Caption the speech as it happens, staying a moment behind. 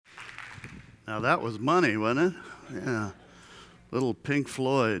Now that was money, wasn't it? Yeah. Little Pink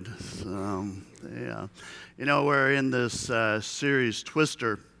Floyd. Yeah. You know, we're in this series,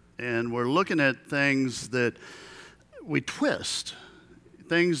 Twister, and we're looking at things that we twist,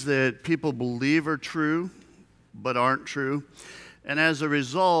 things that people believe are true but aren't true. And as a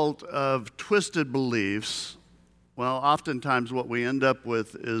result of twisted beliefs, well, oftentimes what we end up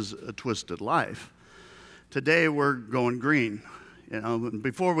with is a twisted life. Today we're going green. You know,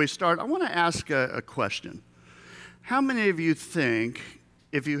 before we start, I want to ask a question. How many of you think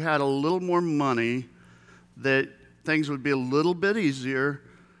if you had a little more money that things would be a little bit easier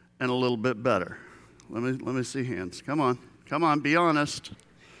and a little bit better? Let me see hands. Come on, be honest.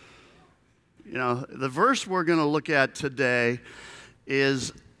 You know, the verse we're going to look at today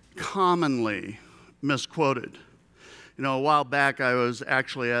is commonly misquoted. You know, a while back I was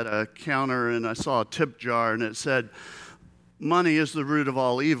actually at a counter and I saw a tip jar and it said, "Money is the root of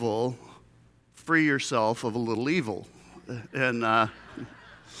all evil. Free yourself of a little evil." And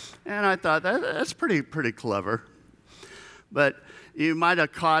I thought that's pretty clever. But you might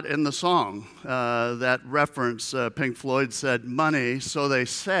have caught in the song that reference. Pink Floyd said, "Money, so they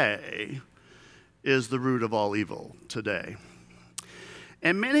say, is the root of all evil today."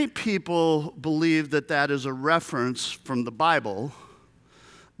 And many people believe that that is a reference from the Bible,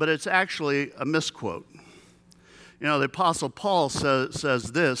 but it's actually a misquote. You know, the Apostle Paul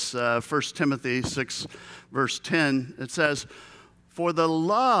says this, 1 Timothy 6, verse 10, it says, "For the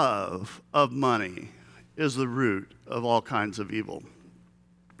love of money is the root of all kinds of evil."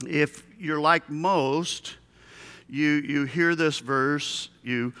 If you're like most, you hear this verse,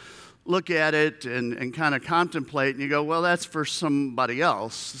 you look at it and kind of contemplate, and you go, well, that's for somebody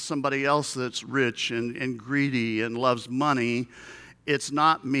else that's rich and greedy and loves money. It's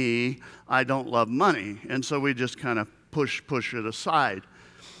not me. I don't love money. And so we just kind of push it aside.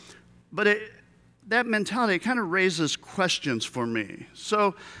 But that mentality kind of raises questions for me.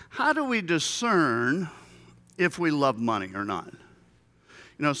 So how do we discern if we love money or not?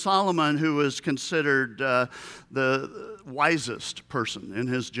 You know, Solomon, who was considered the wisest person in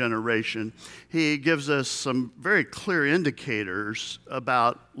his generation, he gives us some very clear indicators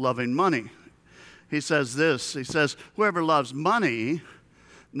about loving money. He says this, he says, "Whoever loves money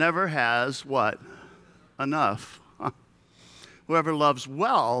never has" what? Enough. "Whoever loves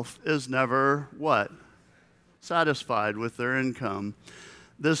wealth is never" what? Satisfied with their income.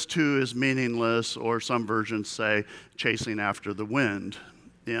 "This too is meaningless," or some versions say, "chasing after the wind."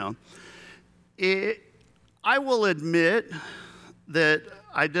 You know, I will admit that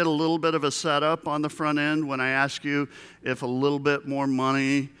I did a little bit of a setup on the front end when I asked you if a little bit more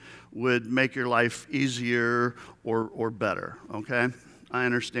money would make your life easier or better, okay? I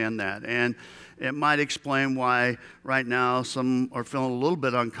understand that. And it might explain why right now some are feeling a little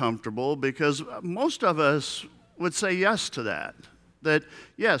bit uncomfortable, because most of us would say yes to that. That,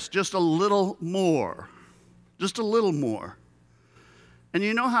 yes, just a little more. Just a little more. And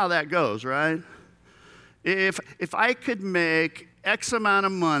you know how that goes, right? If I could make X amount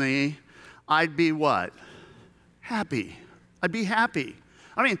of money, I'd be what? Happy. I'd be happy.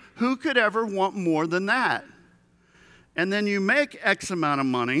 I mean, who could ever want more than that? And then you make X amount of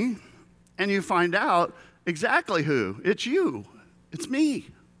money, and you find out exactly who. It's you. It's me.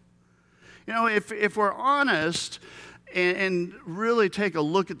 You know, if we're honest and really take a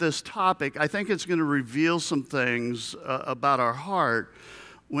look at this topic, I think it's going to reveal some things about our heart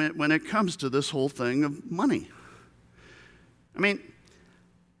when it comes to this whole thing of money. I mean,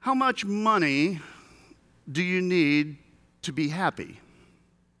 how much money do you need to be happy?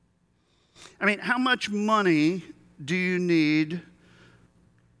 I mean, how much money do you need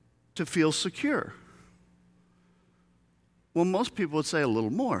to feel secure? Well, most people would say a little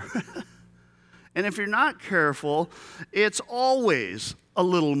more. And if you're not careful, it's always a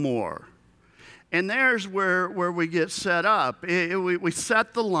little more. And there's where we get set up. We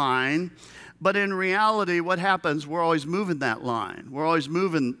set the line, but in reality, what happens, we're always moving that line. We're always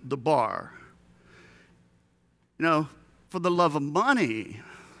moving the bar. You know, for the love of money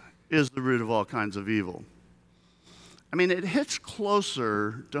is the root of all kinds of evil. I mean, it hits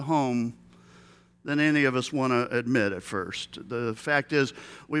closer to home than any of us want to admit at first. The fact is,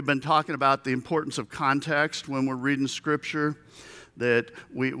 we've been talking about the importance of context when we're reading Scripture, that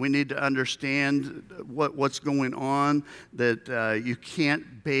we need to understand what's going on, that you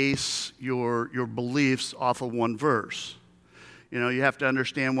can't base your beliefs off of one verse. You know, you have to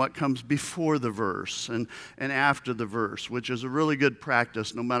understand what comes before the verse and after the verse, which is a really good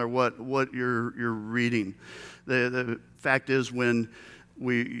practice no matter what you're reading. The fact is, when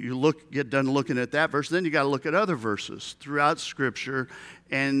you get done looking at that verse, then you got to look at other verses throughout Scripture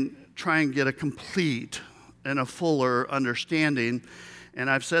and try and get a complete and a fuller understanding. And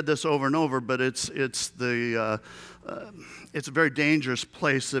I've said this over and over, but it's a very dangerous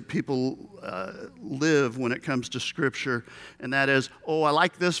place that people live when it comes to Scripture, and that is, oh, I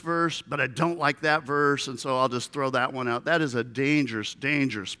like this verse, but I don't like that verse, and so I'll just throw that one out. That is a dangerous,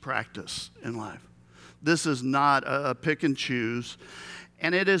 dangerous practice in life. This is not a pick and choose,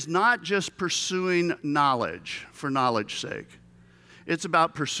 and it is not just pursuing knowledge for knowledge's sake. It's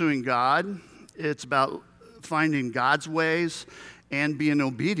about pursuing God. It's about finding God's ways and being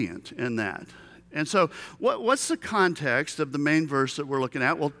obedient in that. And so what's the context of the main verse that we're looking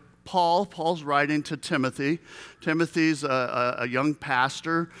at? Well, Paul's writing to Timothy. Timothy's a young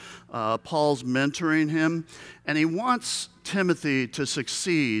pastor. Paul's mentoring him, and he wants Timothy to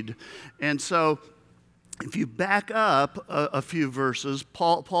succeed. And so if you back up a few verses,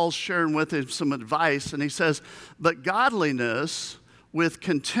 Paul's sharing with him some advice, and he says, but godliness with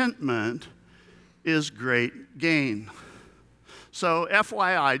contentment is great gain. So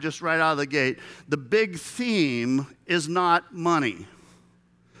FYI, just right out of the gate, the big theme is not money.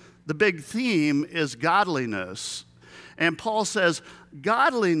 The big theme is godliness. And Paul says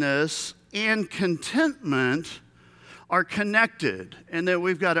godliness and contentment are connected, and that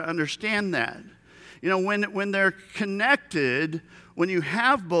we've got to understand that. You know, when they're connected, when you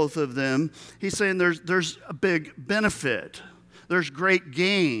have both of them, he's saying there's a big benefit. There's great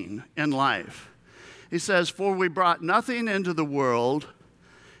gain in life. He says, for we brought nothing into the world,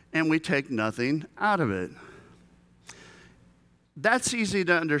 and we take nothing out of it. That's easy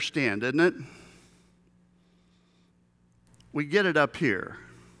to understand, isn't it? We get it up here,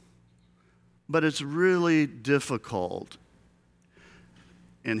 but it's really difficult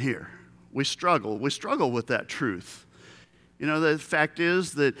in here. We struggle with that truth. You know, the fact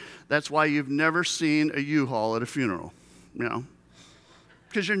is that's why you've never seen a U-Haul at a funeral, you know,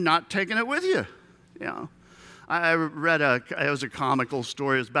 because you're not taking it with you. You know, I read it was a comical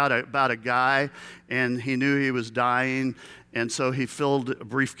story. It was about a guy, and he knew he was dying, and so he filled a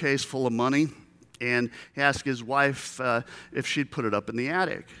briefcase full of money, and he asked his wife if she'd put it up in the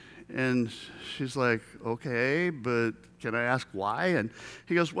attic. And she's like, okay, but can I ask why? And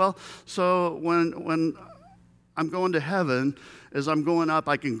he goes, well, so when I'm going to heaven, as I'm going up,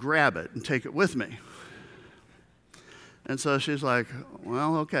 I can grab it and take it with me. And so she's like,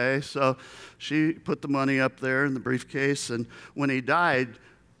 well, okay. So she put the money up there in the briefcase, and when he died,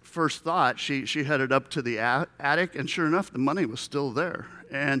 first thought, she headed up to the attic, and sure enough, the money was still there.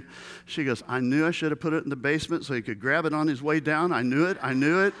 And she goes, I knew I should have put it in the basement so he could grab it on his way down. I knew it,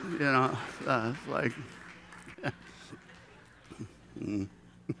 you know, like.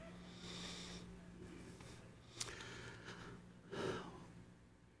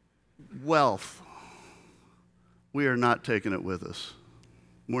 Wealth. We are not taking it with us.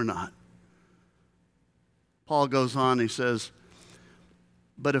 We're not. Paul goes on, he says,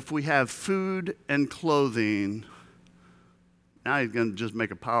 but if we have food and clothing, now he's going to just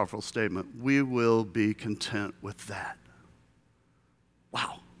make a powerful statement, we will be content with that.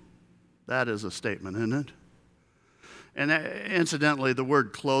 Wow. That is a statement, isn't it? And incidentally, the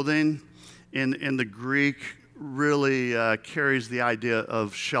word clothing in the Greek really carries the idea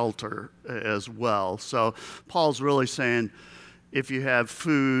of shelter as well. So Paul's really saying, if you have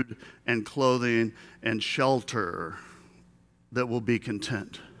food and clothing and shelter, that will be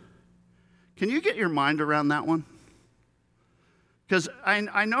content. Can you get your mind around that one? Because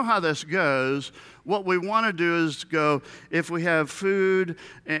I know how this goes. What we want to do is go, if we have food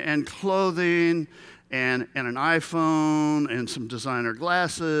and clothing and an iPhone and some designer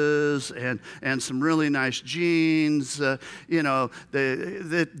glasses and some really nice jeans, you know,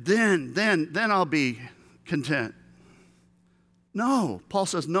 then I'll be content. No, Paul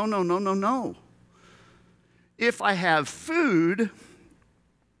says, no. If I have food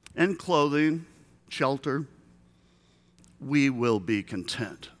and clothing, shelter, we will be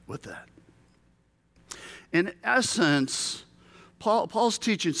content with that. In essence, Paul's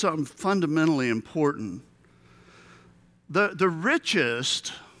teaching something fundamentally important. The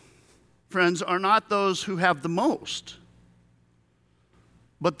richest, friends, are not those who have the most,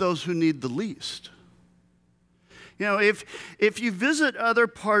 but those who need the least. You know, if you visit other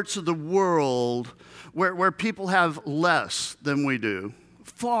parts of the world where people have less than we do,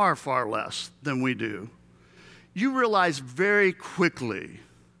 far, far less than we do, you realize very quickly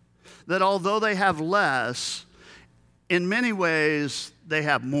that although they have less, in many ways, they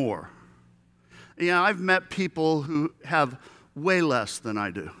have more. You know, I've met people who have way less than I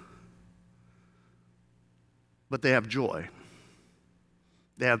do, but they have joy.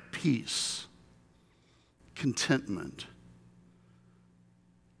 They have peace, contentment.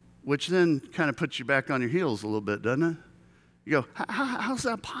 which then kind of puts you back on your heels a little bit, doesn't it? You go, how's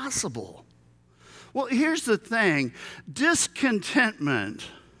that possible? Well, here's the thing. Discontentment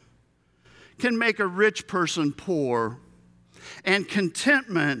can make a rich person poor, and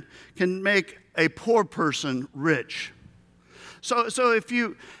contentment can make a poor person rich. So if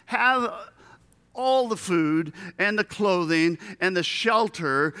you have all the food and the clothing and the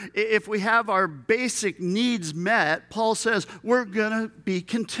shelter, if we have our basic needs met, Paul says we're going to be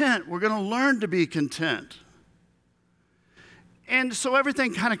content. We're going to learn to be content. And so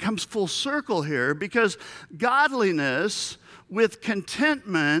everything kind of comes full circle here, because godliness with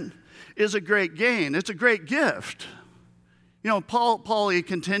contentment is a great gain. It's a great gift. You know, Paul he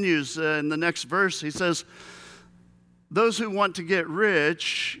continues in the next verse. He says, those who want to get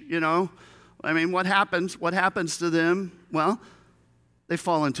rich, what happens? What happens to them? Well, they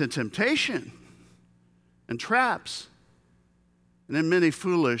fall into temptation and traps, and then many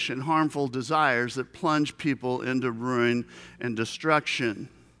foolish and harmful desires that plunge people into ruin and destruction.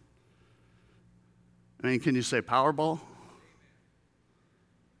 Can you say Powerball?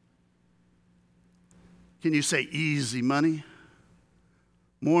 Can you say easy money?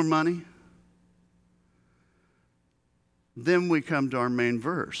 More money? Then we come to our main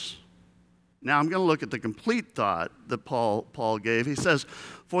verse. Now I'm going to look at the complete thought that Paul gave. He says,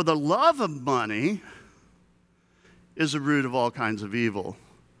 for the love of money is the root of all kinds of evil.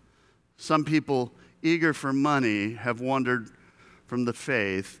 Some people eager for money have wandered from the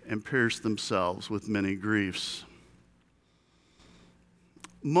faith and pierced themselves with many griefs.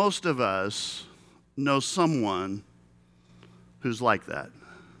 Most of us know someone who's like that.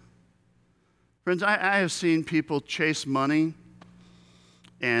 Friends, I have seen people chase money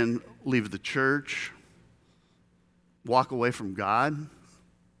and leave the church, walk away from God.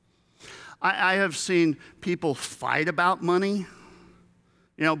 I have seen people fight about money,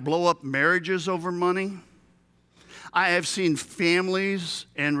 blow up marriages over money. I have seen families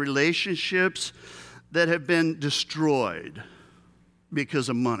and relationships that have been destroyed because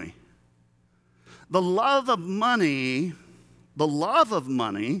of money. The love of money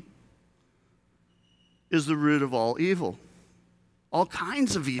is the root of all evil, all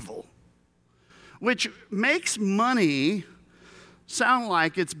kinds of evil, which makes money sound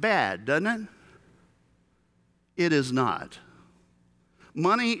like it's bad, doesn't it? It is not.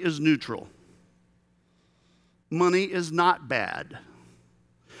 Money is neutral. Money is not bad.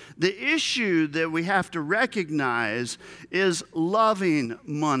 The issue that we have to recognize is loving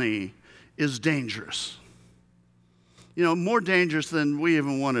money is dangerous. More dangerous than we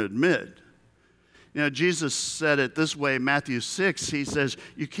even want to admit. Jesus said it this way, Matthew 6, he says,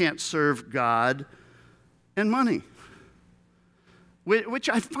 you can't serve God and money, which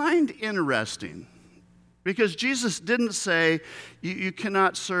I find interesting, because Jesus didn't say you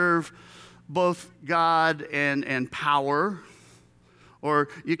cannot serve both God and power, or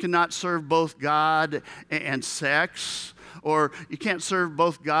you cannot serve both God and sex, or you can't serve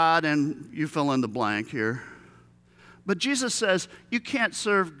both God and you fill in the blank here. But Jesus says you can't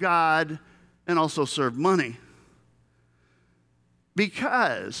serve God and also serve money.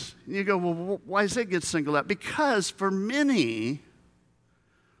 Because, you go, well, why does it get singled out? Because for many,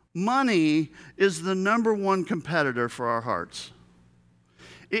 money is the number one competitor for our hearts.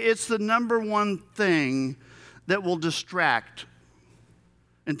 It's the number one thing that will distract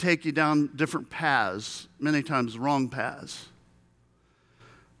and take you down different paths, many times wrong paths.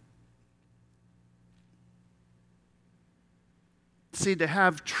 See, to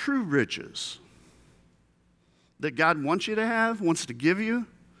have true riches that God wants you to have, wants to give you,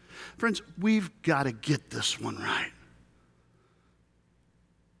 friends, we've got to get this one right.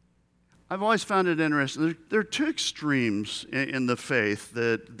 I've always found it interesting. There are two extremes in the faith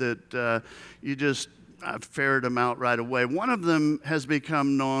that you just ferret them out right away. One of them has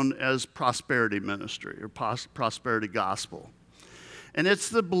become known as prosperity ministry or prosperity gospel. And it's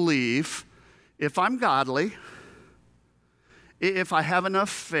the belief, if I'm godly, if I have enough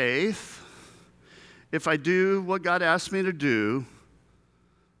faith, if I do what God asked me to do,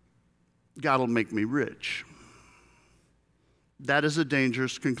 God will make me rich. That is a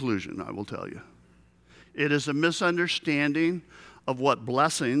dangerous conclusion, I will tell you. It is a misunderstanding of what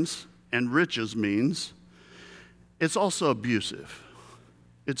blessings and riches means. It's also abusive.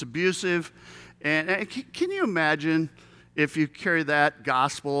 It's abusive. And can you imagine if you carry that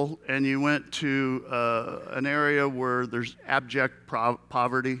gospel and you went to an area where there's abject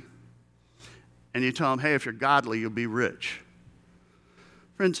poverty, and you tell them, hey, if you're godly, you'll be rich.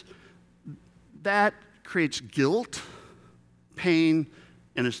 Friends, that creates guilt, pain,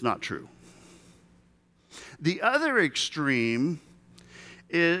 and it's not true. The other extreme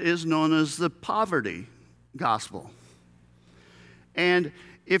is known as the poverty gospel. And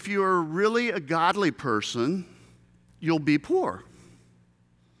if you're really a godly person, you'll be poor.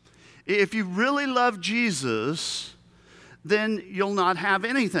 If you really love Jesus, then you'll not have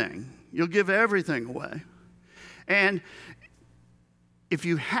anything. You'll give everything away. And if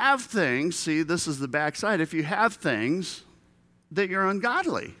you have things, see, this is the backside, if you have things that you're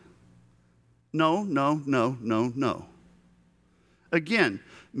ungodly. No, no, no, no, no. Again,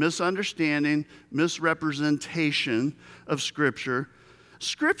 misunderstanding, misrepresentation of Scripture.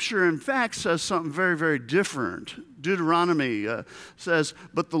 Scripture, in fact, says something very, very different. Deuteronomy says,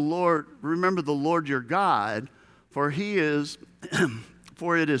 but the Lord, remember the Lord your God, for it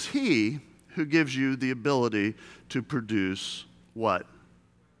is He who gives you the ability to produce what?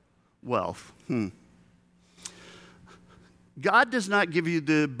 Wealth. God does not give you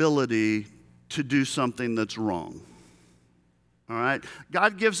the ability to do something that's wrong. All right?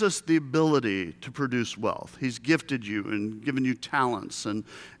 God gives us the ability to produce wealth. He's gifted you and given you talents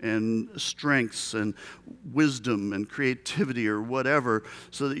and strengths and wisdom and creativity or whatever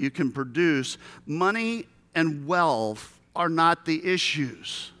so that you can produce. Money and wealth are not the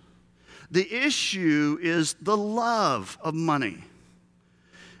issues. The issue is the love of money.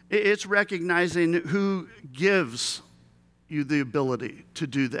 It's recognizing who gives you the ability to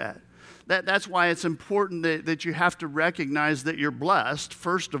do that. That's why it's important that you have to recognize that you're blessed,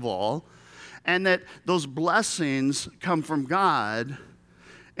 first of all, and that those blessings come from God.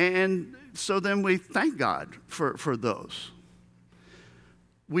 And so then we thank God for those.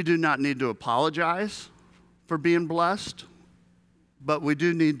 We do not need to apologize for being blessed, but we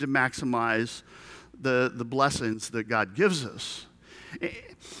do need to maximize the blessings that God gives us.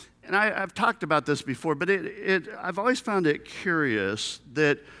 And I've talked about this before, but I've always found it curious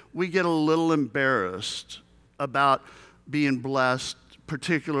that we get a little embarrassed about being blessed,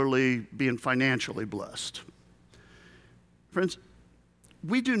 particularly being financially blessed. Friends,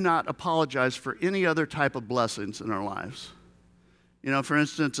 we do not apologize for any other type of blessings in our lives. You know, for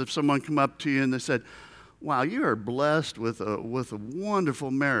instance, if someone come up to you and they said, wow, you are blessed with a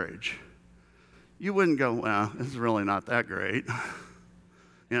wonderful marriage, you wouldn't go, well, it's really not that great.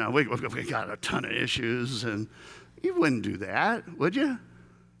 You know, we got a ton of issues, and you wouldn't do that, would you?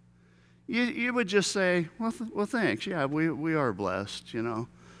 You would just say, well, thanks. Yeah, we are blessed, you know.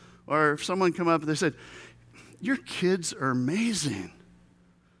 Or if someone come up and they said, your kids are amazing,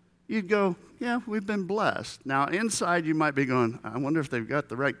 you'd go, yeah, we've been blessed. Now, inside you might be going, I wonder if they've got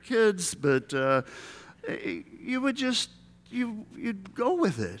the right kids, but you would just, you'd go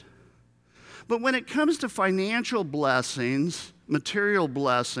with it. But when it comes to financial blessings, material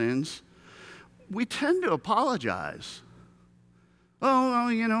blessings, we tend to apologize. Oh,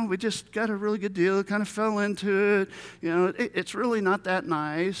 well, you know, we just got a really good deal, kind of fell into it. You know, it's really not that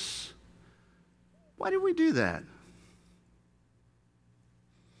nice. Why do we do that?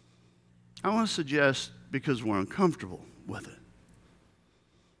 I want to suggest because we're uncomfortable with it.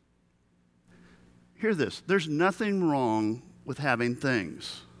 Hear this. There's nothing wrong with having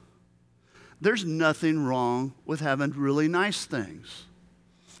things. There's nothing wrong with having really nice things.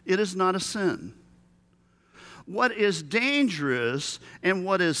 It is not a sin. What is dangerous and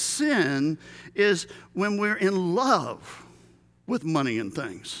what is sin is when we're in love with money and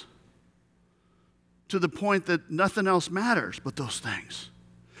things to the point that nothing else matters but those things.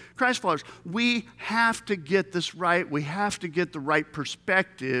 Christ followers, we have to get this right. We have to get the right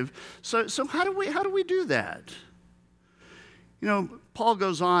perspective. So how do we do that? You know, Paul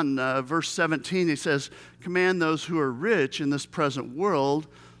goes on, verse 17, he says, command those who are rich in this present world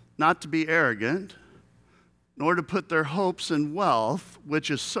not to be arrogant, nor to put their hopes in wealth,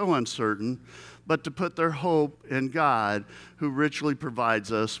 which is so uncertain, but to put their hope in God, who richly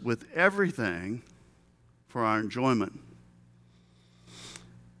provides us with everything for our enjoyment.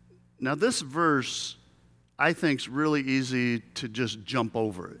 Now, this verse, I think, is really easy to just jump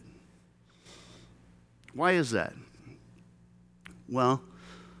over it. Why is that? Well,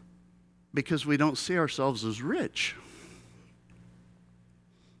 because we don't see ourselves as rich.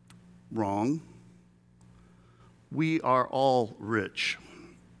 Wrong. We are all rich.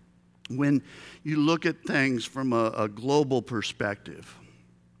 When you look at things from a global perspective,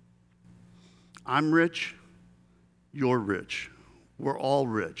 I'm rich, you're rich, we're all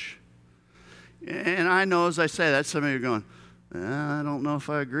rich. And I know as I say that, some of you are going, I don't know if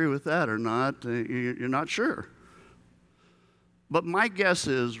I agree with that or not. You're not sure. But my guess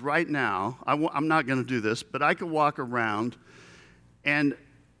is right now, I'm not going to do this, but I could walk around and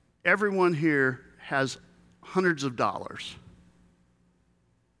everyone here has hundreds of dollars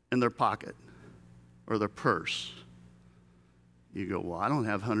in their pocket or their purse. You go, well, I don't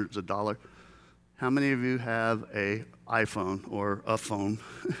have hundreds of dollars. How many of you have an iPhone or a phone?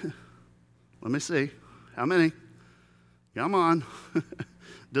 Let me see. How many? Come on.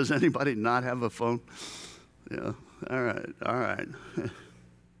 Does anybody not have a phone? Yeah. All right.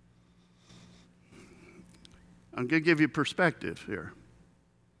 I'm going to give you perspective here.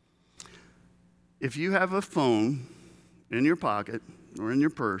 If you have a phone in your pocket or in your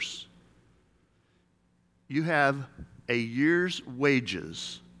purse, you have a year's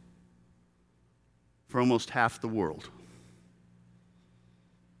wages for almost half the world.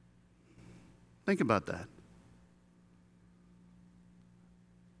 Think about that.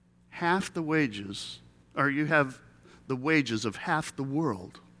 Half the wages, or you have the wages of half the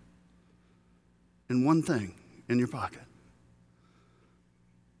world in one thing in your pocket.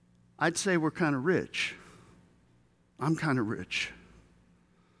 I'd say we're kind of rich. I'm kind of rich.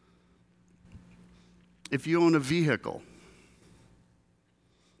 If you own a vehicle,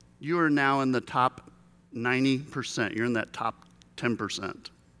 you are now in the top 90%. You're in that top 10%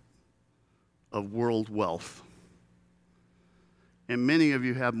 of world wealth. And many of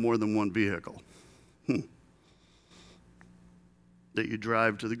you have more than one vehicle that you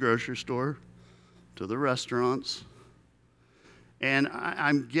drive to the grocery store, to the restaurants. And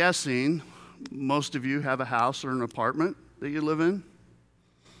I'm guessing most of you have a house or an apartment that you live in.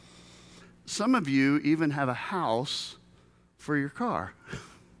 Some of you even have a house for your car.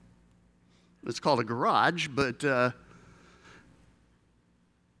 It's called a garage, but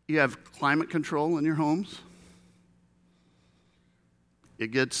you have climate control in your homes.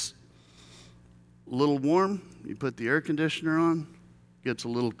 It gets a little warm, you put the air conditioner on. Gets a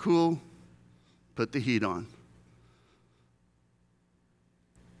little cool, put the heat on.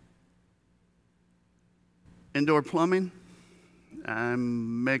 Indoor plumbing,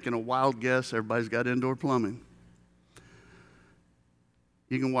 I'm making a wild guess. Everybody's got indoor plumbing.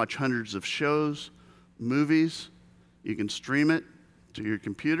 You can watch hundreds of shows, movies. You can stream it to your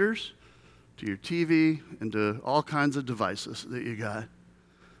computers, to your TV, and to all kinds of devices that you got.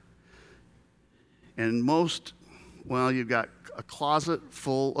 And you've got a closet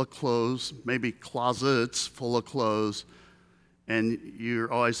full of clothes, maybe closets full of clothes, and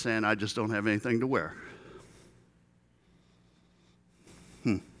you're always saying, I just don't have anything to wear.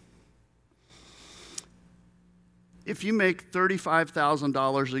 If you make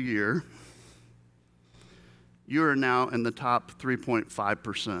 $35,000 a year, you are now in the top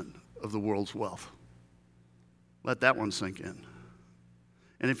 3.5% of the world's wealth. Let that one sink in.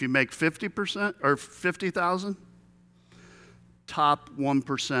 And if you make 50% or 50,000, top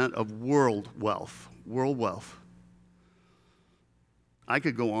 1% of world wealth. I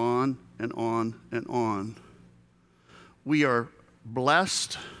could go on and on and on. We are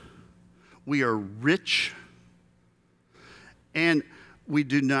blessed. We are rich. And we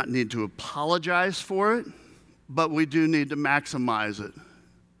do not need to apologize for it, but we do need to maximize it.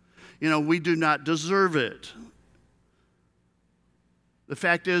 We do not deserve it. The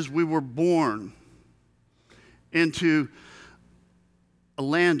fact is, we were born into a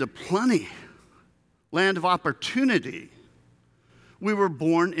land of plenty, land of opportunity. We were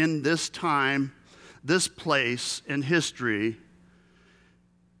born in this time, this place in history.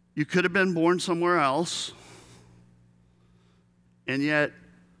 You could have been born somewhere else, and yet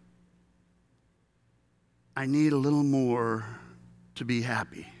I need a little more to be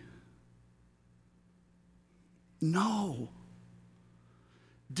happy. No.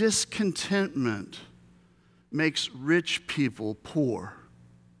 Discontentment makes rich people poor.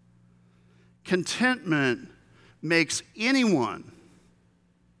 Contentment makes anyone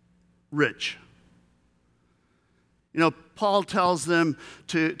rich. Paul tells them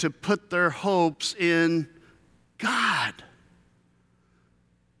to put their hopes in God,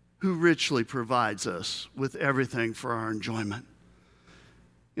 who richly provides us with everything for our enjoyment.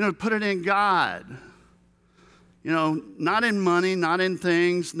 Put it in God. Not in money, not in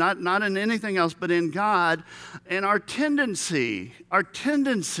things, not in anything else, but in God. And our tendency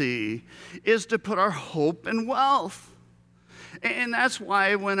is to put our hope in wealth. And that's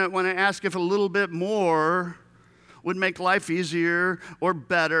why when I ask if a little bit more would make life easier or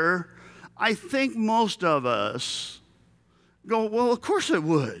better, I think most of us go, well, of course it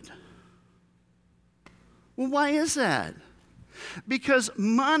would. Well, why is that? Because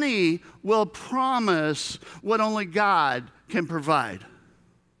money will promise what only God can provide.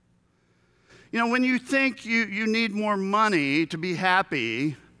 When you think you need more money to be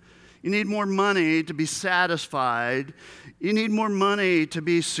happy, you need more money to be satisfied, you need more money to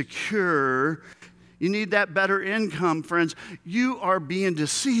be secure, you need that better income, friends, you are being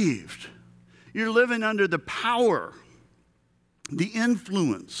deceived. You're living under the power the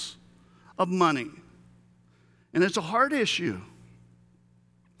influence of money. And it's a hard issue.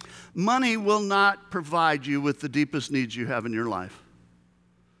 Money will not provide you with the deepest needs you have in your life.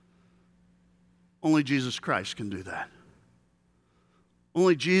 Only Jesus Christ can do that.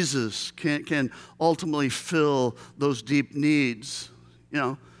 Only Jesus can ultimately fill those deep needs, you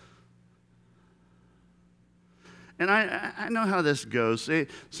know. And I know how this goes. See,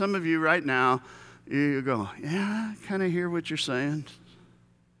 some of you right now, you go, yeah, I kind of hear what you're saying.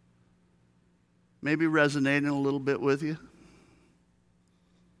 Maybe resonating a little bit with you.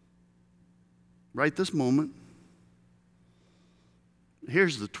 Right this moment.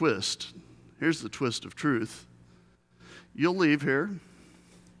 Here's the twist. Here's the twist of truth. You'll leave here,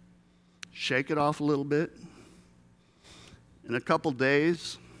 shake it off a little bit. In a couple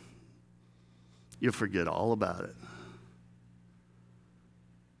days, you'll forget all about it.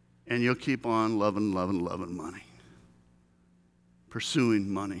 And you'll keep on loving money. Pursuing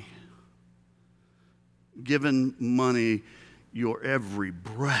money. Giving money your every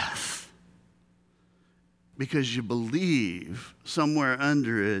breath. Because you believe somewhere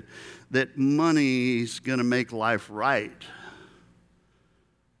under it that money's going to make life right.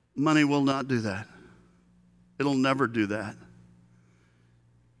 Money will not do that. It'll never do that.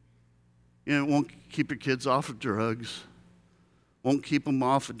 You know, it won't keep your kids off of drugs. Won't keep them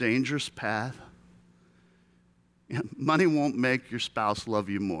off a dangerous path. You know, money won't make your spouse love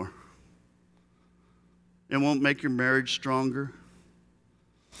you more. It won't make your marriage stronger.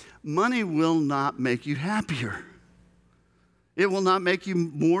 Money will not make you happier. It will not make you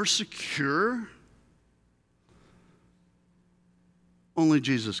more secure. Only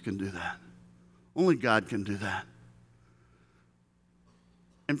Jesus can do that. Only God can do that.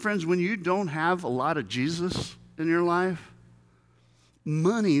 And friends, when you don't have a lot of Jesus in your life,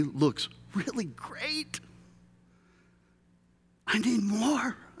 money looks really great. I need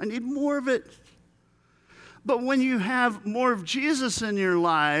more. I need more of it. But when you have more of Jesus in your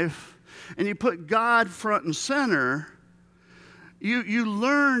life and you put God front and center, you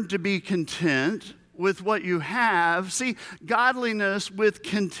learn to be content with what you have. See, godliness with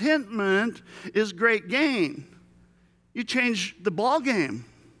contentment is great gain. You change the ball game.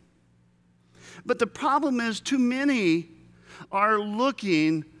 But the problem is too many are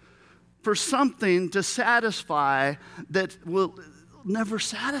looking for something to satisfy that will never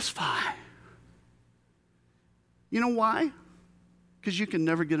satisfy. You know why? Because you can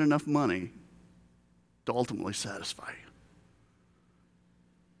never get enough money to ultimately satisfy you.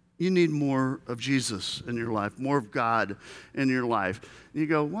 You need more of Jesus in your life, more of God in your life. And you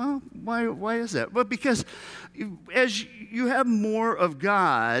go, well, why is that? Well, because as you have more of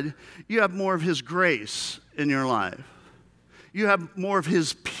God, you have more of His grace in your life. You have more of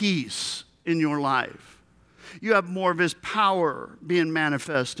His peace in your life. You have more of His power being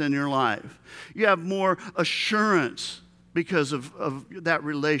manifest in your life. You have more assurance because of that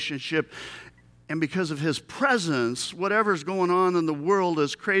relationship. And because of His presence, whatever's going on in the world,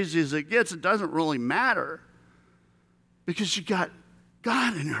 as crazy as it gets, it doesn't really matter. Because you got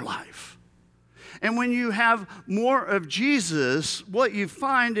God in your life. And when you have more of Jesus, what you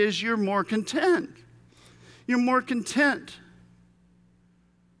find is you're more content. You're more content.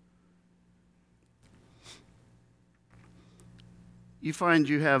 You find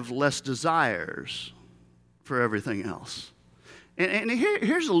you have less desires for everything else. And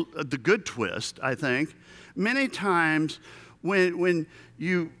here's the good twist, I think. Many times when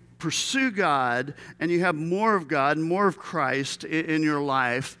you pursue God and you have more of God and more of Christ in your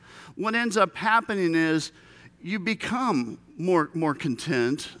life, what ends up happening is you become more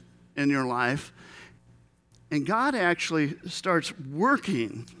content in your life. And God actually starts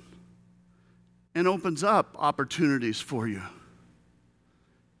working and opens up opportunities for you.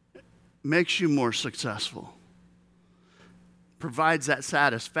 Makes you more successful, provides that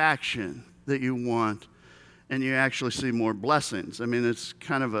satisfaction that you want, and you actually see more blessings. I mean, it's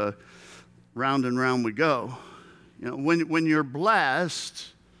kind of a round and round we go. You know, when you're blessed,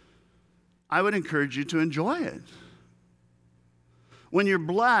 I would encourage you to enjoy it. When you're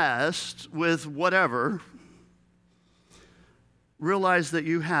blessed with whatever, realize that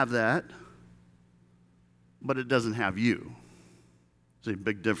you have that, but it doesn't have you. There's a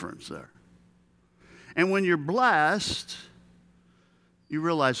big difference there. And when you're blessed, you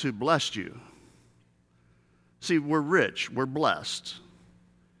realize who blessed you. See, we're rich, we're blessed.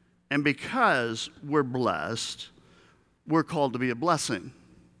 And because we're blessed, we're called to be a blessing.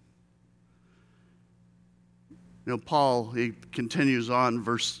 You know, Paul, he continues on,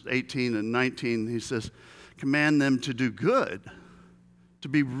 verse 18 and 19, he says, command them to do good, to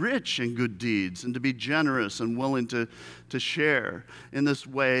be rich in good deeds, and to be generous and willing to share. In this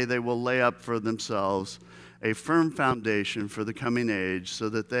way, they will lay up for themselves a firm foundation for the coming age, so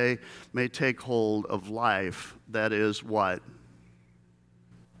that they may take hold of life that is what?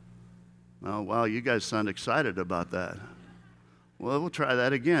 Oh, wow, you guys sound excited about that. Well, we'll try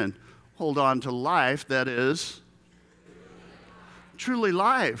that again. Hold on to life that is truly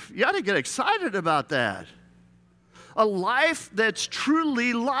life. You ought to get excited about that. A life that's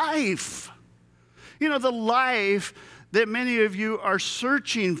truly life. You know, the life that many of you are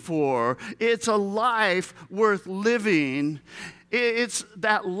searching for. It's a life worth living. It's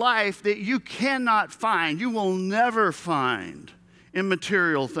that life that you cannot find, you will never find in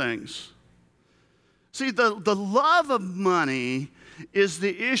material things. See, the love of money is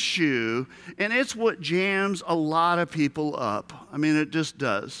the issue, and it's what jams a lot of people up. I mean, it just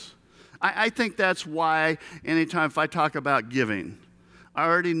does. I think that's why anytime if I talk about giving, I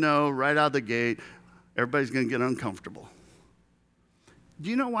already know right out of the gate, everybody's going to get uncomfortable. Do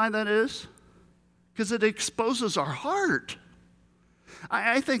you know why that is? Because it exposes our heart.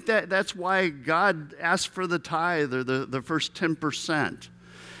 I think that's why God asked for the tithe, or the first 10%,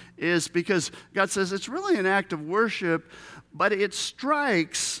 is because God says it's really an act of worship, but it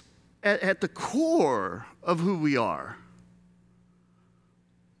strikes at the core of who we are.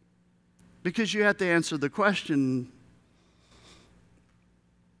 Because you have to answer the question,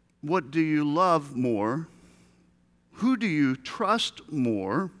 what do you love more? Who do you trust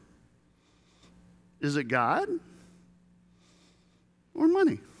more? Is it God or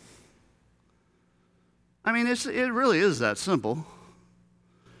money? I mean, it really is that simple.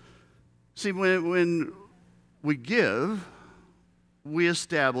 See, when we give, we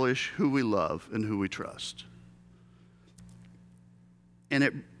establish who we love and who we trust. And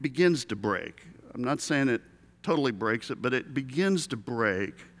it begins to break. I'm not saying it totally breaks it, but it begins to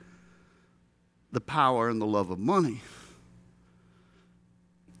break the power and the love of money.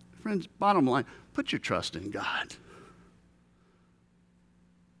 Friends, bottom line, put your trust in God,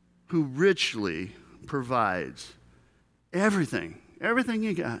 who richly provides everything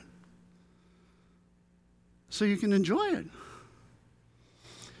you got, so you can enjoy it.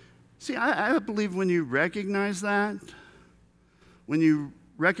 See, I believe when you recognize that, when you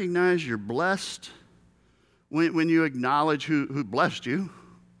recognize you're blessed, when you acknowledge who blessed you,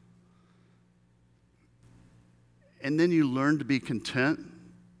 and then you learn to be content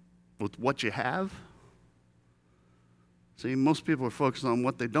with what you have. See, most people are focused on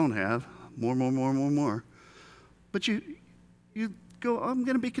what they don't have, more. But you go, I'm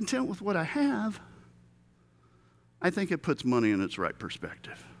going to be content with what I have. I think it puts money in its right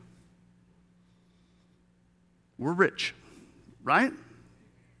perspective. We're rich, right?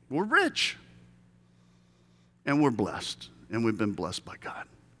 We're rich. And we're blessed. And we've been blessed by God.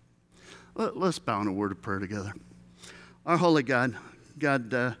 Let's bow in a word of prayer together. Our holy God,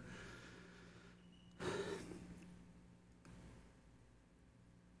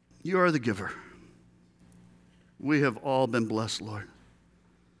 you are the giver. We have all been blessed, Lord.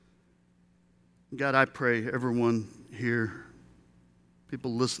 God, I pray everyone here,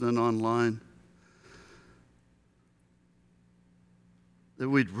 people listening online, that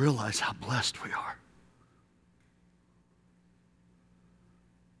we'd realize how blessed we are.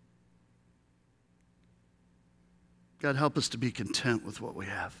 God, help us to be content with what we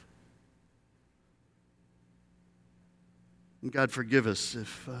have. And God, forgive us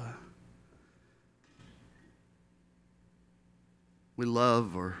if we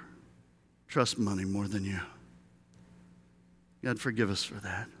love or trust money more than you. God, forgive us for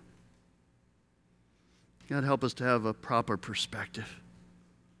that. God, help us to have a proper perspective,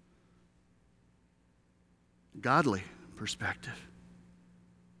 godly perspective.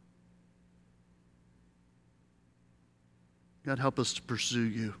 God, help us to pursue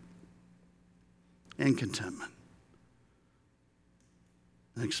you in contentment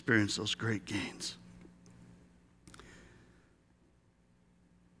and experience those great gains.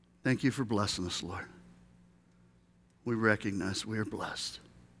 Thank you for blessing us, Lord. We recognize we are blessed.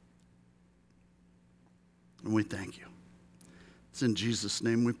 And we thank you. It's in Jesus'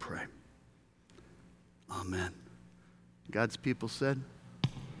 name we pray. Amen. God's people said,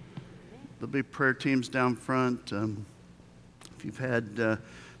 there'll be prayer teams down front. If you've had,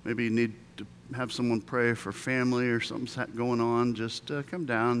 maybe you need to have someone pray for family or something's going on, just come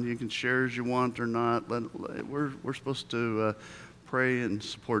down. You can share as you want or not. We're supposed to pray and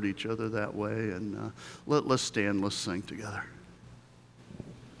support each other that way. And let's stand, let's sing together.